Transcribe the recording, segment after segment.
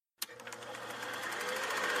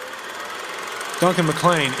Duncan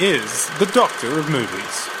McLean is the Doctor of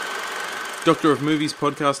Movies. Doctor of Movies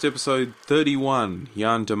podcast episode 31,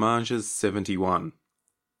 Yann Demange's 71.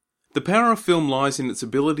 The power of film lies in its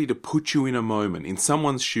ability to put you in a moment, in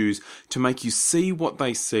someone's shoes, to make you see what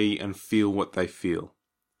they see and feel what they feel.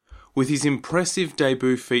 With his impressive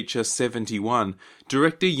debut feature 71,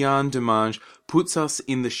 director Yann Demange puts us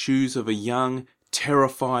in the shoes of a young,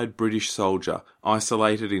 terrified British soldier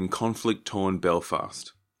isolated in conflict-torn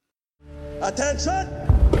Belfast. Attention!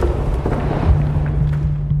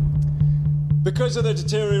 Because of the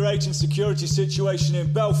deteriorating security situation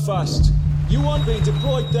in Belfast, you aren't being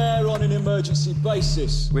deployed there on an emergency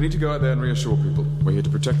basis. We need to go out there and reassure people. We're here to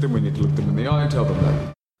protect them, we need to look them in the eye and tell them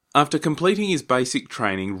that. After completing his basic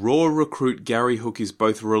training, raw recruit Gary Hook is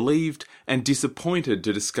both relieved and disappointed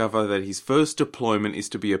to discover that his first deployment is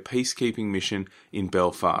to be a peacekeeping mission in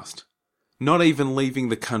Belfast. Not even leaving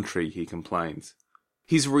the country, he complains.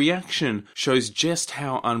 His reaction shows just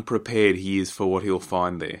how unprepared he is for what he'll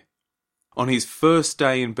find there. On his first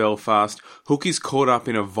day in Belfast, Hook is caught up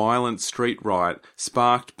in a violent street riot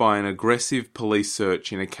sparked by an aggressive police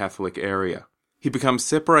search in a Catholic area. He becomes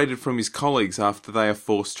separated from his colleagues after they are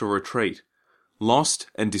forced to retreat. Lost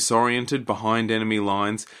and disoriented behind enemy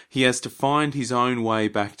lines, he has to find his own way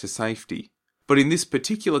back to safety. But in this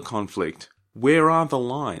particular conflict, where are the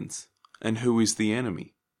lines? And who is the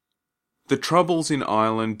enemy? The Troubles in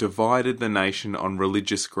Ireland divided the nation on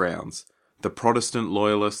religious grounds, the Protestant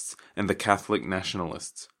loyalists and the Catholic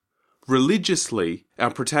nationalists. Religiously,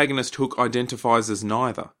 our protagonist Hook identifies as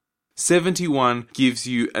neither. 71 gives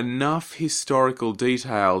you enough historical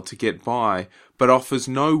detail to get by, but offers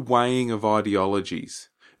no weighing of ideologies,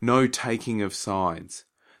 no taking of sides.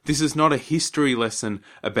 This is not a history lesson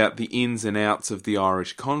about the ins and outs of the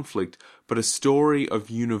Irish conflict, but a story of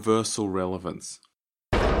universal relevance.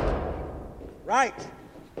 Right.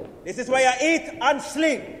 This is where you eat and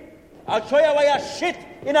sleep. I'll show you where you shit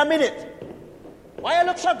in a minute. Why you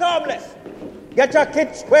look so harmless? Get your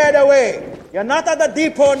kids squared away. You're not at the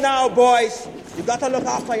depot now, boys. You got to look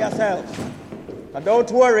after yourselves. And don't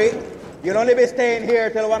worry, you'll only be staying here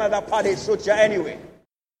till one of the paddies shoots you anyway.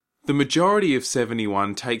 The majority of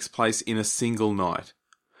 71 takes place in a single night,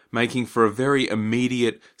 making for a very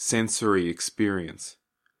immediate sensory experience.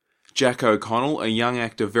 Jack O'Connell, a young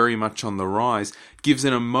actor very much on the rise, gives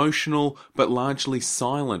an emotional but largely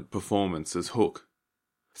silent performance as Hook.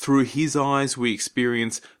 Through his eyes we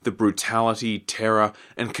experience the brutality, terror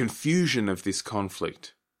and confusion of this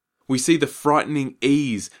conflict. We see the frightening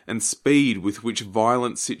ease and speed with which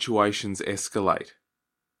violent situations escalate.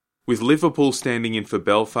 With Liverpool standing in for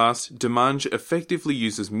Belfast, Demange effectively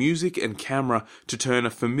uses music and camera to turn a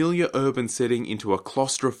familiar urban setting into a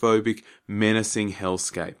claustrophobic, menacing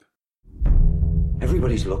hellscape.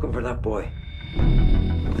 Everybody's looking for that boy.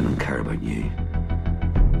 They don't care about you.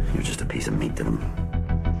 You're just a piece of meat to them.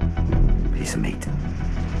 Piece of meat.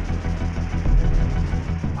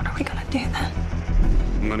 What are we gonna do then?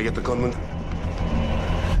 I'm gonna get the gunman.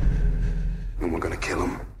 And we're gonna kill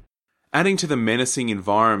him. Adding to the menacing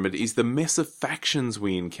environment is the mess of factions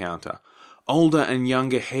we encounter. Older and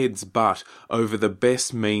younger heads butt over the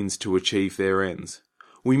best means to achieve their ends.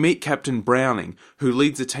 We meet Captain Browning, who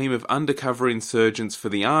leads a team of undercover insurgents for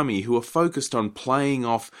the army who are focused on playing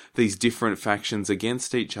off these different factions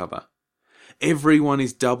against each other. Everyone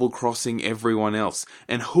is double-crossing everyone else,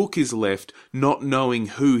 and Hook is left not knowing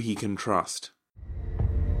who he can trust.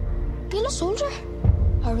 You're a soldier?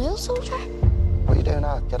 A real soldier? What are you doing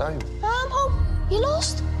now? Get home. I'm home. You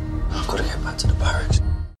lost? I've got to get back to the barracks.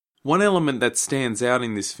 One element that stands out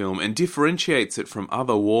in this film and differentiates it from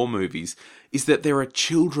other war movies is that there are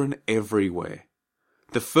children everywhere.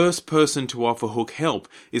 The first person to offer Hook help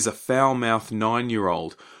is a foul-mouthed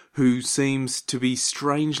 9-year-old who seems to be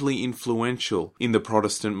strangely influential in the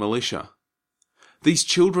Protestant militia. These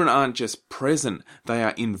children aren't just present, they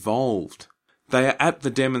are involved. They are at the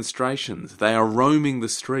demonstrations, they are roaming the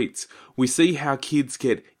streets. We see how kids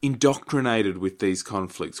get indoctrinated with these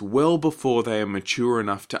conflicts well before they are mature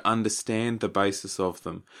enough to understand the basis of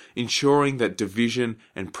them, ensuring that division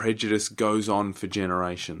and prejudice goes on for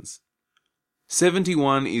generations.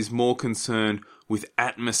 71 is more concerned with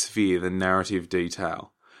atmosphere than narrative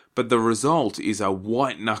detail, but the result is a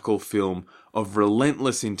white-knuckle film of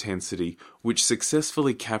relentless intensity which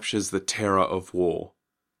successfully captures the terror of war.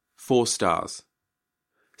 4 stars.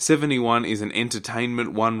 71 is an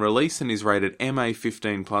Entertainment 1 release and is rated MA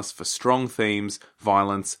 15+ for strong themes,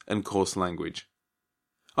 violence and coarse language.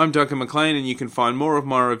 I'm Duncan McLean and you can find more of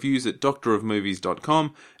my reviews at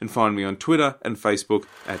drofmovies.com and find me on Twitter and Facebook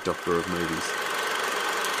at Doctor of Movies.